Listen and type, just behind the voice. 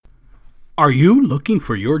Are you looking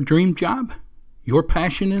for your dream job? Your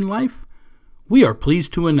passion in life? We are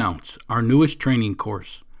pleased to announce our newest training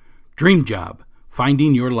course, Dream Job,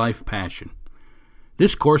 Finding Your Life Passion.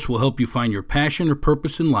 This course will help you find your passion or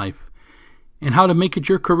purpose in life and how to make it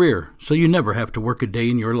your career so you never have to work a day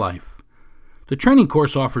in your life. The training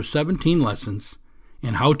course offers 17 lessons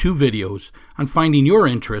and how-to videos on finding your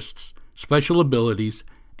interests, special abilities,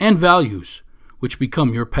 and values, which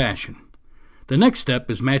become your passion. The next step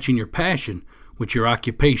is matching your passion with your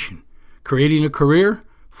occupation, creating a career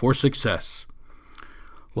for success.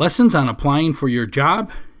 Lessons on applying for your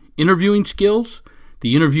job, interviewing skills,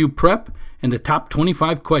 the interview prep, and the top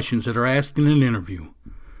 25 questions that are asked in an interview.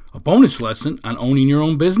 A bonus lesson on owning your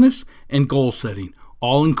own business and goal setting,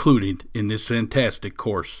 all included in this fantastic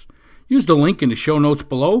course. Use the link in the show notes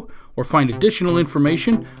below or find additional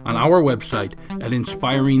information on our website at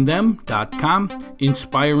inspiringthem.com,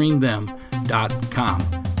 inspiringthem.com.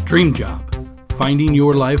 Dream Job, Finding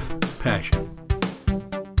Your Life Passion.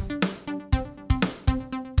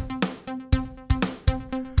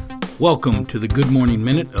 Welcome to the Good Morning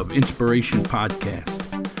Minute of Inspiration Podcast.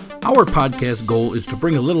 Our podcast goal is to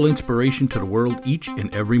bring a little inspiration to the world each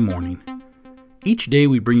and every morning. Each day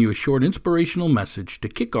we bring you a short inspirational message to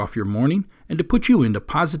kick off your morning and to put you in the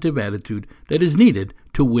positive attitude that is needed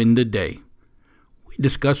to win the day. We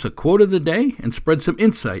discuss a quote of the day and spread some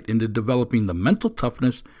insight into developing the mental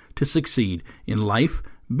toughness to succeed in life,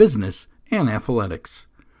 business, and athletics.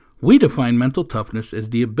 We define mental toughness as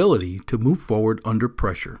the ability to move forward under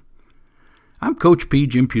pressure. I'm Coach P.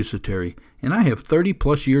 Jim Pusateri, and I have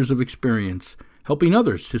 30-plus years of experience helping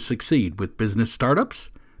others to succeed with business startups,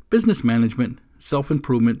 business management,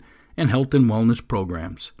 self-improvement, and health and wellness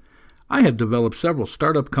programs. I have developed several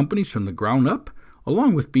startup companies from the ground up,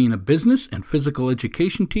 along with being a business and physical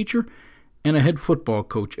education teacher and a head football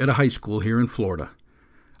coach at a high school here in Florida.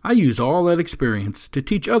 I use all that experience to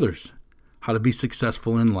teach others how to be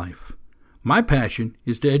successful in life. My passion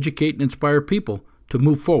is to educate and inspire people to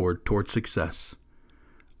move forward towards success.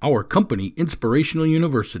 Our company, Inspirational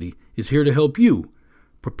University, is here to help you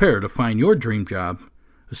prepare to find your dream job,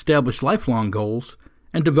 establish lifelong goals,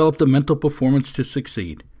 and develop the mental performance to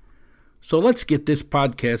succeed. So let's get this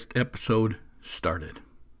podcast episode started.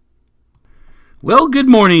 Well, good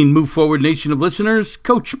morning, Move Forward Nation of listeners.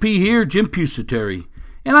 Coach P here, Jim Pusateri,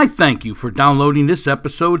 and I thank you for downloading this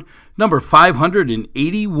episode, number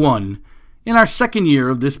 581, in our second year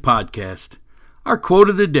of this podcast. Our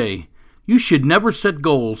quote of the day, you should set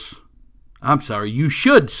goals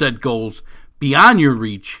beyond your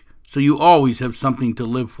reach so you always have something to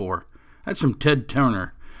live for. That's from Ted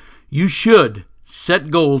Turner. You should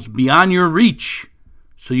set goals beyond your reach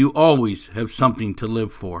so you always have something to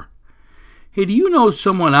live for. Hey, do you know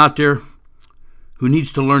someone out there who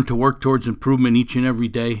needs to learn to work towards improvement each and every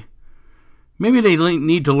day? Maybe they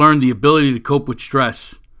need to learn the ability to cope with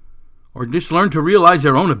stress, or just learn to realize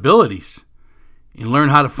their own abilities and learn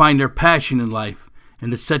how to find their passion in life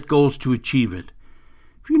and to set goals to achieve it.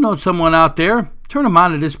 If you know someone out there, turn them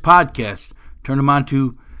on to this podcast. Turn them on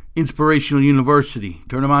to Inspirational University.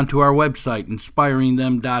 Turn them on to our website,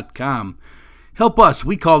 inspiringthem.com. Help us.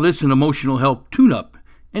 We call this an emotional help tune-up.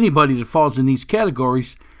 Anybody that falls in these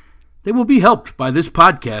categories, they will be helped by this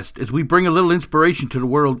podcast as we bring a little inspiration to the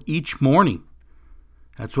world each morning.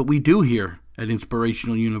 That's what we do here at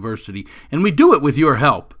Inspirational University, and we do it with your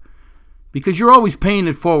help, because you're always paying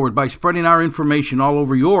it forward by spreading our information all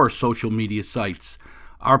over your social media sites.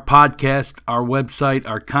 Our podcast, our website,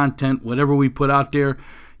 our content, whatever we put out there,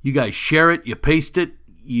 you guys share it, you paste it,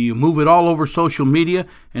 you move it all over social media,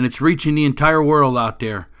 and it's reaching the entire world out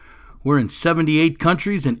there. We're in 78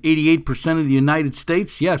 countries and 88% of the United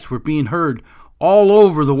States. Yes, we're being heard all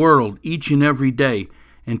over the world each and every day.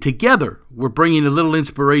 And together, we're bringing a little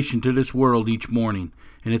inspiration to this world each morning,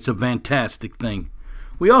 and it's a fantastic thing.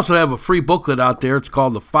 We also have a free booklet out there. It's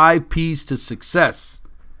called The 5 P's to Success.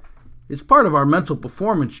 It's part of our mental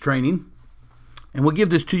performance training, and we'll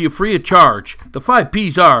give this to you free of charge. The 5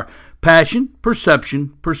 P's are passion,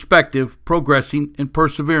 perception, perspective, progressing, and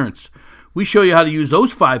perseverance. We show you how to use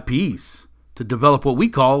those 5 P's to develop what we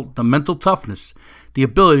call the mental toughness, the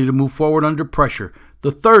ability to move forward under pressure,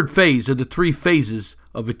 the third phase of the 3 phases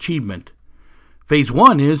of achievement. Phase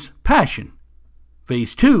 1 is passion.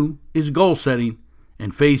 Phase 2 is goal setting.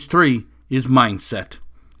 And phase 3 is mindset.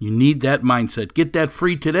 You need that mindset. Get that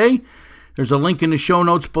free today. There's a link in the show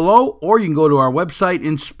notes below, or you can go to our website,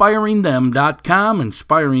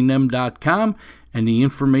 inspiringthem.com, and the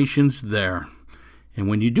information's there. And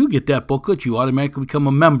when you do get that booklet, you automatically become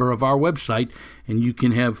a member of our website, and you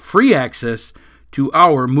can have free access to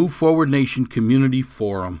our Move Forward Nation Community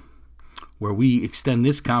Forum. where we extend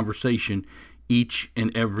this conversation each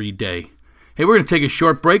and every day. Hey, we're going to take a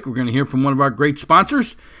short break. We're going to hear from one of our great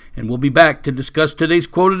sponsors, and we'll be back to discuss today's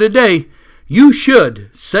quote of the day. You should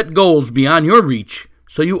set goals beyond your reach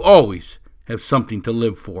so you always have something to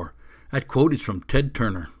live for. That quote is from Ted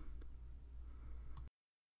Turner.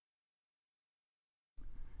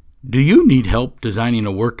 Do you need help designing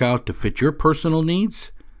a workout to fit your personal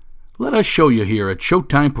needs? Let us show you here at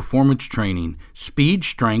Showtime Performance Training, speed,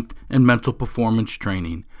 strength, and mental performance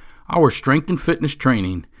training. Our strength and fitness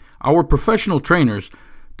training, our professional trainers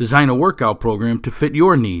design a workout program to fit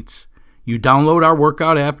your needs. You download our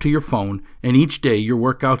workout app to your phone, and each day your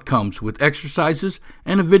workout comes with exercises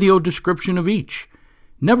and a video description of each.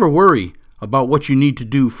 Never worry about what you need to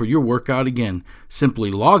do for your workout again. Simply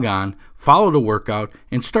log on, follow the workout,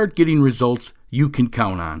 and start getting results you can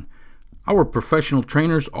count on. Our professional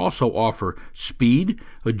trainers also offer speed,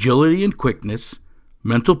 agility and quickness,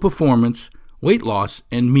 mental performance, weight loss,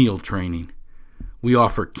 and meal training. We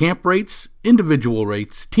offer camp rates, individual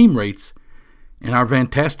rates, team rates, and our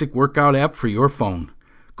fantastic workout app for your phone.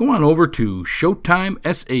 Go on over to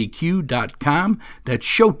ShowtimeSAQ.com, that's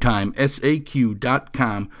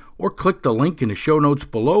ShowtimeSAQ.com, or click the link in the show notes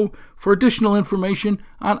below for additional information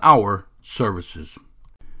on our services.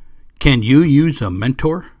 Can you use a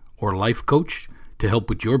mentor or life coach to help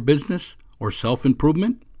with your business or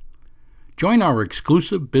self-improvement? Join our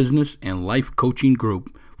exclusive business and life coaching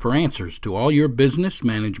group for answers to all your business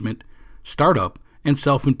management, startup, and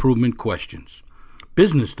self-improvement questions.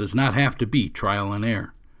 Business does not have to be trial and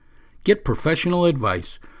error. Get professional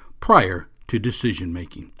advice prior to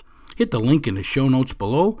decision-making. Hit the link in the show notes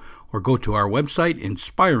below or go to our website,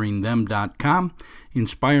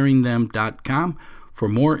 inspiringthem.com, for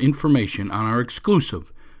more information on our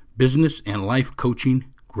exclusive business and life coaching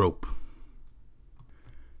group.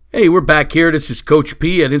 Hey, we're back here. This is Coach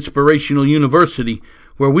P at Inspirational University,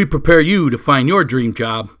 where we prepare you to find your dream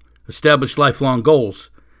job, establish lifelong goals,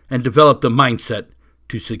 and develop the mindset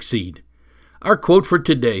to succeed. Our quote for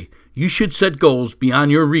today: you should set goals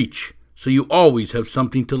beyond your reach so you always have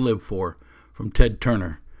something to live for, from Ted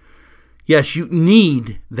Turner. Yes, you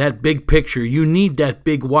need that big picture. You need that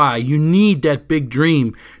big why. You need that big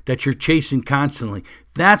dream that you're chasing constantly.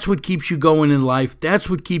 That's what keeps you going in life. That's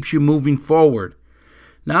what keeps you moving forward.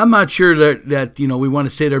 Now, I'm not sure that we want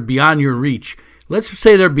to say they're beyond your reach. Let's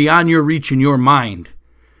say they're beyond your reach in your mind,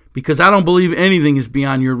 because I don't believe anything is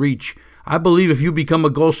beyond your reach. I believe if you become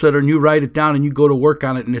a goal setter and you write it down and you go to work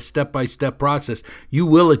on it in a step-by-step process, you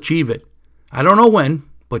will achieve it. I don't know when,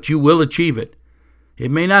 but you will achieve it.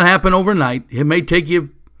 It may not happen overnight. It may take you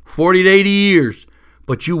 40 to 80 years,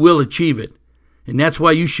 but you will achieve it. And that's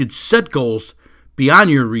why you should set goals beyond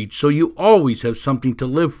your reach so you always have something to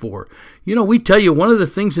live for. We tell you one of the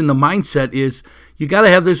things in the mindset is you got to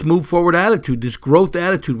have this move forward attitude, this growth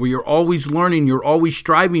attitude where you're always learning, you're always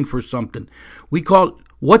striving for something. We call it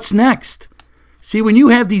what's next. See, when you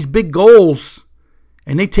have these big goals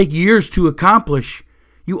and they take years to accomplish,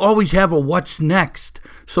 you always have a what's next.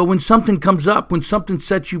 So when something comes up, when something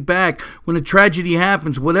sets you back, when a tragedy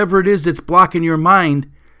happens, whatever it is that's blocking your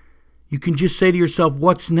mind, you can just say to yourself,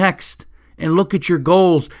 what's next? And look at your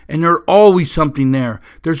goals, and there's always something there.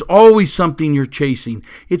 There's always something you're chasing.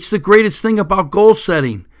 It's the greatest thing about goal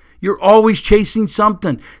setting. You're always chasing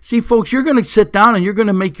something. See, folks, you're going to sit down and you're going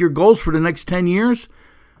to make your goals for the next 10 years,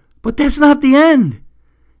 but that's not the end.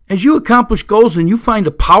 As you accomplish goals and you find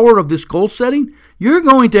the power of this goal setting, you're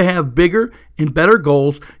going to have bigger and better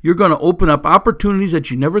goals. You're going to open up opportunities that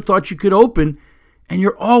you never thought you could open, and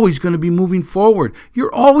you're always going to be moving forward.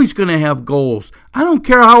 You're always going to have goals. I don't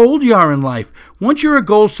care how old you are in life. Once you're a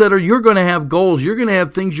goal setter, you're going to have goals. You're going to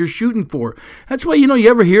have things you're shooting for. That's why, you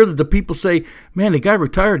ever hear that the people say, man, the guy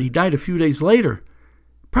retired, he died a few days later.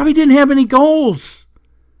 Probably didn't have any goals.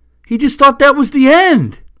 He just thought that was the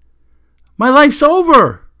end. My life's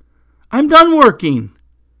over. I'm done working.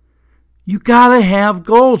 You got to have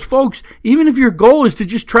goals. Folks, even if your goal is to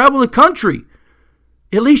just travel the country,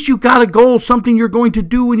 at least you got a goal, something you're going to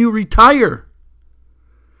do when you retire.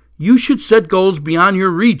 You should set goals beyond your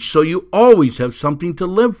reach so you always have something to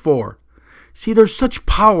live for. See, there's such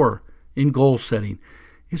power in goal setting.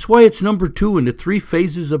 It's why it's number 2 in the 3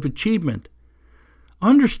 phases of achievement.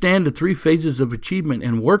 Understand the 3 phases of achievement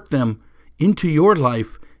and work them into your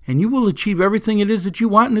life, and you will achieve everything it is that you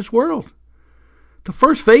want in this world. The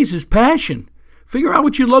first phase is passion. Figure out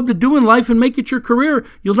what you love to do in life and make it your career.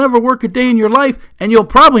 You'll never work a day in your life, and you'll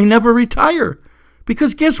probably never retire.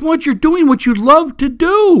 Because guess what? You're doing what you love to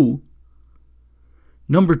do.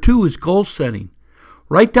 Number 2 is goal setting.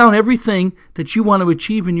 Write down everything that you want to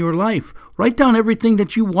achieve in your life. Write down everything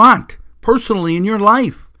that you want personally in your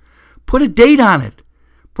life. Put a date on it.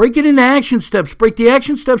 Break it into action steps. Break the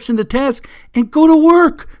action steps into tasks and go to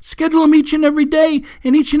work. Schedule them each and every day.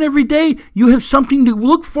 And each and every day, you have something to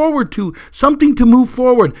look forward to, something to move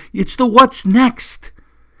forward. It's the what's next.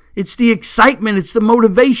 It's the excitement. It's the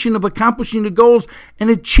motivation of accomplishing the goals and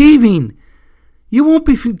achieving. You won't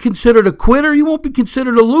be considered a quitter. You won't be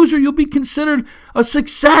considered a loser. You'll be considered a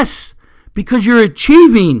success because you're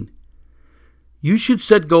achieving. You should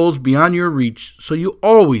set goals beyond your reach so you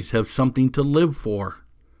always have something to live for.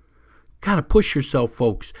 Got to push yourself,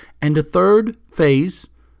 folks. And the third phase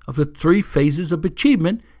of the 3 phases of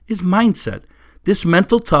achievement is mindset. This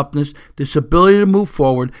mental toughness, this ability to move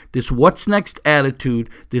forward, this what's next attitude,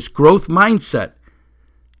 this growth mindset.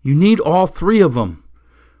 You need all 3 of them.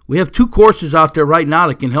 We have 2 courses out there right now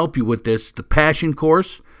that can help you with this. The Passion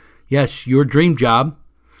course, yes, your dream job,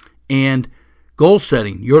 and Goal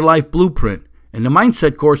Setting, Your Life Blueprint. And the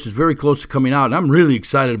Mindset course is very close to coming out, and I'm really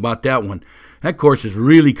excited about that one. That course is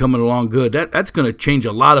really coming along good. That's going to change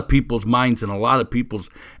a lot of people's minds and a lot of people's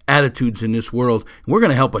attitudes in this world. We're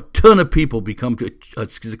going to help a ton of people become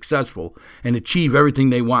successful and achieve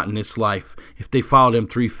everything they want in this life if they follow them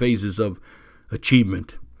 3 phases of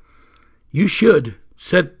achievement. You should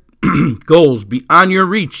set goals beyond your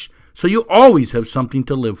reach so you always have something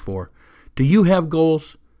to live for. Do you have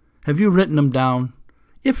goals? Have you written them down?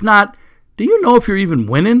 If not, do you know if you're even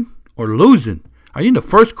winning or losing? Are you in the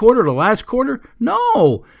first quarter or the last quarter?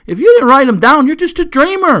 No. If you didn't write them down, you're just a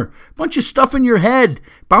dreamer. Bunch of stuff in your head,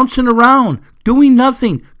 bouncing around, doing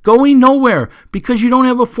nothing, going nowhere because you don't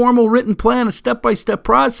have a formal written plan, a step-by-step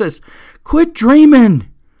process. Quit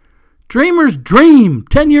dreaming. Dreamers dream.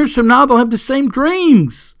 10 years from now, they'll have the same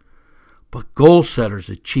dreams. But goal setters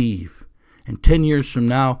achieve. And 10 years from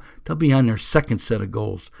now, they'll be on their second set of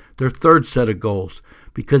goals, their third set of goals,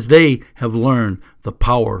 because they have learned the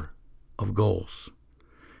power of goals.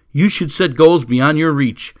 You should set goals beyond your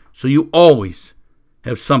reach so you always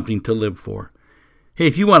have something to live for. Hey,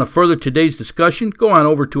 if you want to further today's discussion, go on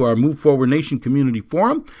over to our Move Forward Nation community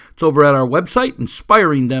forum. It's over at our website,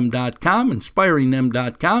 inspiringthem.com,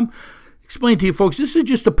 inspiringthem.com. Explain to you folks, this is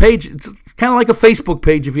just a page. It's kind of like a Facebook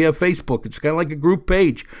page if you have Facebook. It's kind of like a group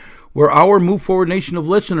page where our Move Forward Nation of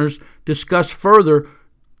listeners discuss further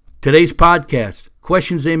today's podcast.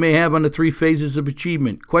 Questions they may have on the 3 phases of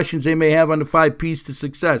achievement, questions they may have on the 5 P's to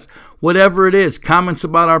success, whatever it is, comments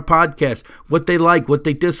about our podcast, what they like, what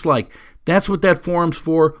they dislike. That's what that forum's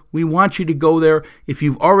for. We want you to go there. If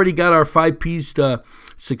you've already got our 5 P's to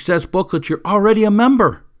success booklet, you're already a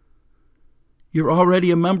member. You're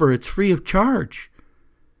already a member. It's free of charge.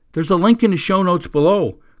 There's a link in the show notes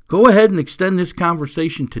below. Go ahead and extend this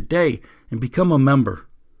conversation today and become a member.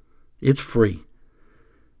 It's free.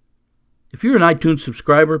 If you're an iTunes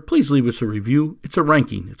subscriber, please leave us a review. It's a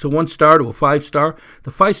ranking. It's a 1-star to a 5-star.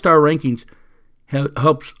 The 5-star rankings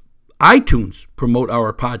helps iTunes promote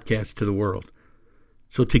our podcast to the world.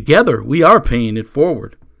 So together, we are paying it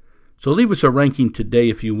forward. So leave us a ranking today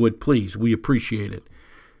if you would, please. We appreciate it.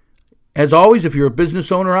 As always, if you're a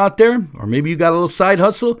business owner out there, or maybe you got a little side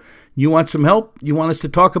hustle, you want some help, you want us to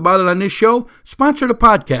talk about it on this show, sponsor the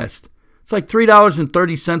podcast. It's like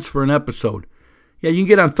 $3.30 for an episode. Yeah, you can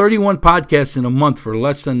get on 31 podcasts in a month for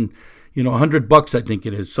less than, $100, I think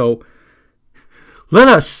it is. So let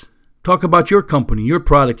us talk about your company, your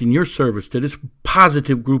product, and your service to this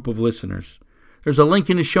positive group of listeners. There's a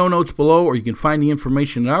link in the show notes below, or you can find the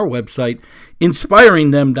information at our website,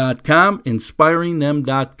 inspiringthem.com,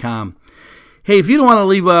 inspiringthem.com. Hey, if you don't want to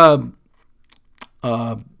leave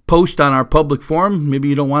a post on our public forum, maybe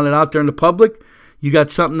you don't want it out there in the public, you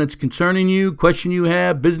got something that's concerning you, question you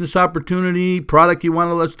have, business opportunity, product you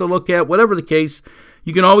want us to look at, whatever the case,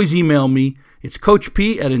 you can always email me. It's Coach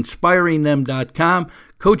P at inspiringthem.com,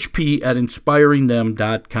 Coach P at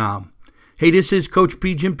inspiringthem.com. Hey, this is Coach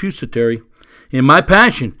P, Jim Pusateri, and my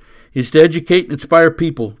passion is to educate and inspire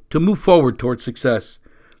people to move forward towards success.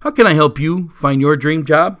 How can I help you find your dream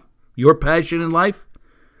job, your passion in life,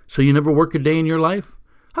 so you never work a day in your life?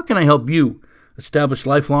 How can I help you establish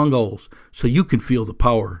lifelong goals so you can feel the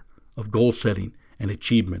power of goal setting and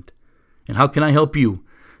achievement? And how can I help you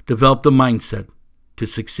develop the mindset to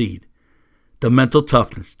succeed, the mental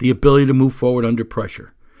toughness, the ability to move forward under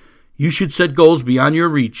pressure? You should set goals beyond your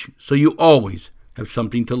reach so you always have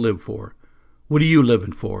something to live for. What are you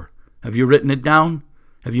living for? Have you written it down?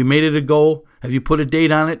 Have you made it a goal? Have you put a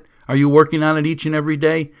date on it? Are you working on it each and every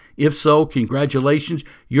day? If so, congratulations.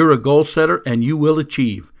 You're a goal setter and you will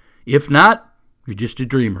achieve. If not, you're just a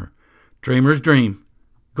dreamer. Dreamers dream.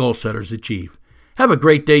 Goal setters achieve. Have a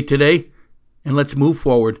great day today, and let's move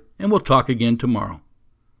forward, and we'll talk again tomorrow.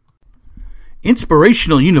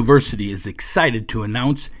 Inspirational University is excited to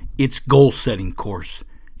announce It's goal setting course.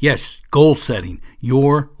 Yes, goal setting,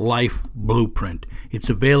 your life blueprint. It's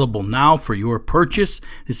available now for your purchase.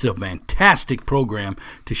 This is a fantastic program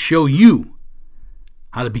to show you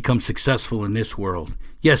how to become successful in this world.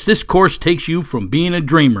 Yes, this course takes you from being a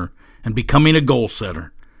dreamer and becoming a goal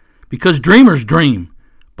setter. Because dreamers dream,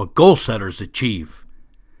 but goal setters achieve.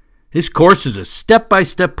 This course is a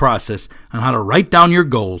step-by-step process on how to write down your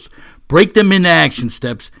goals, break them into action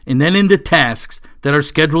steps, and then into tasks that are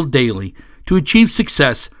scheduled daily to achieve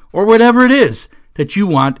success or whatever it is that you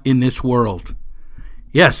want in this world.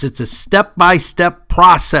 Yes, it's a step-by-step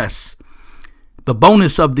process. The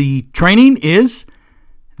bonus of the training is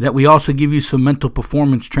that we also give you some mental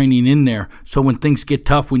performance training in there. So when things get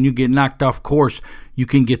tough, when you get knocked off course, you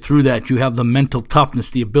can get through that. You have the mental toughness,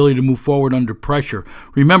 the ability to move forward under pressure.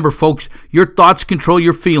 Remember, folks, your thoughts control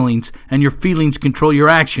your feelings, and your feelings control your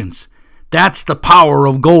actions. That's the power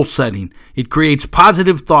of goal setting. It creates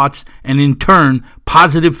positive thoughts and, in turn,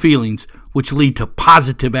 positive feelings, which lead to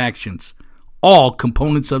positive actions. All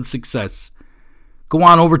components of success. Go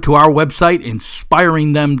on over to our website,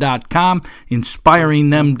 inspiringthem.com,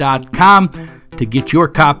 inspiringthem.com, to get your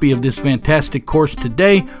copy of this fantastic course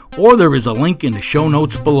today, or there is a link in the show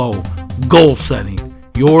notes below. Goal setting,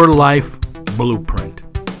 your life blueprint.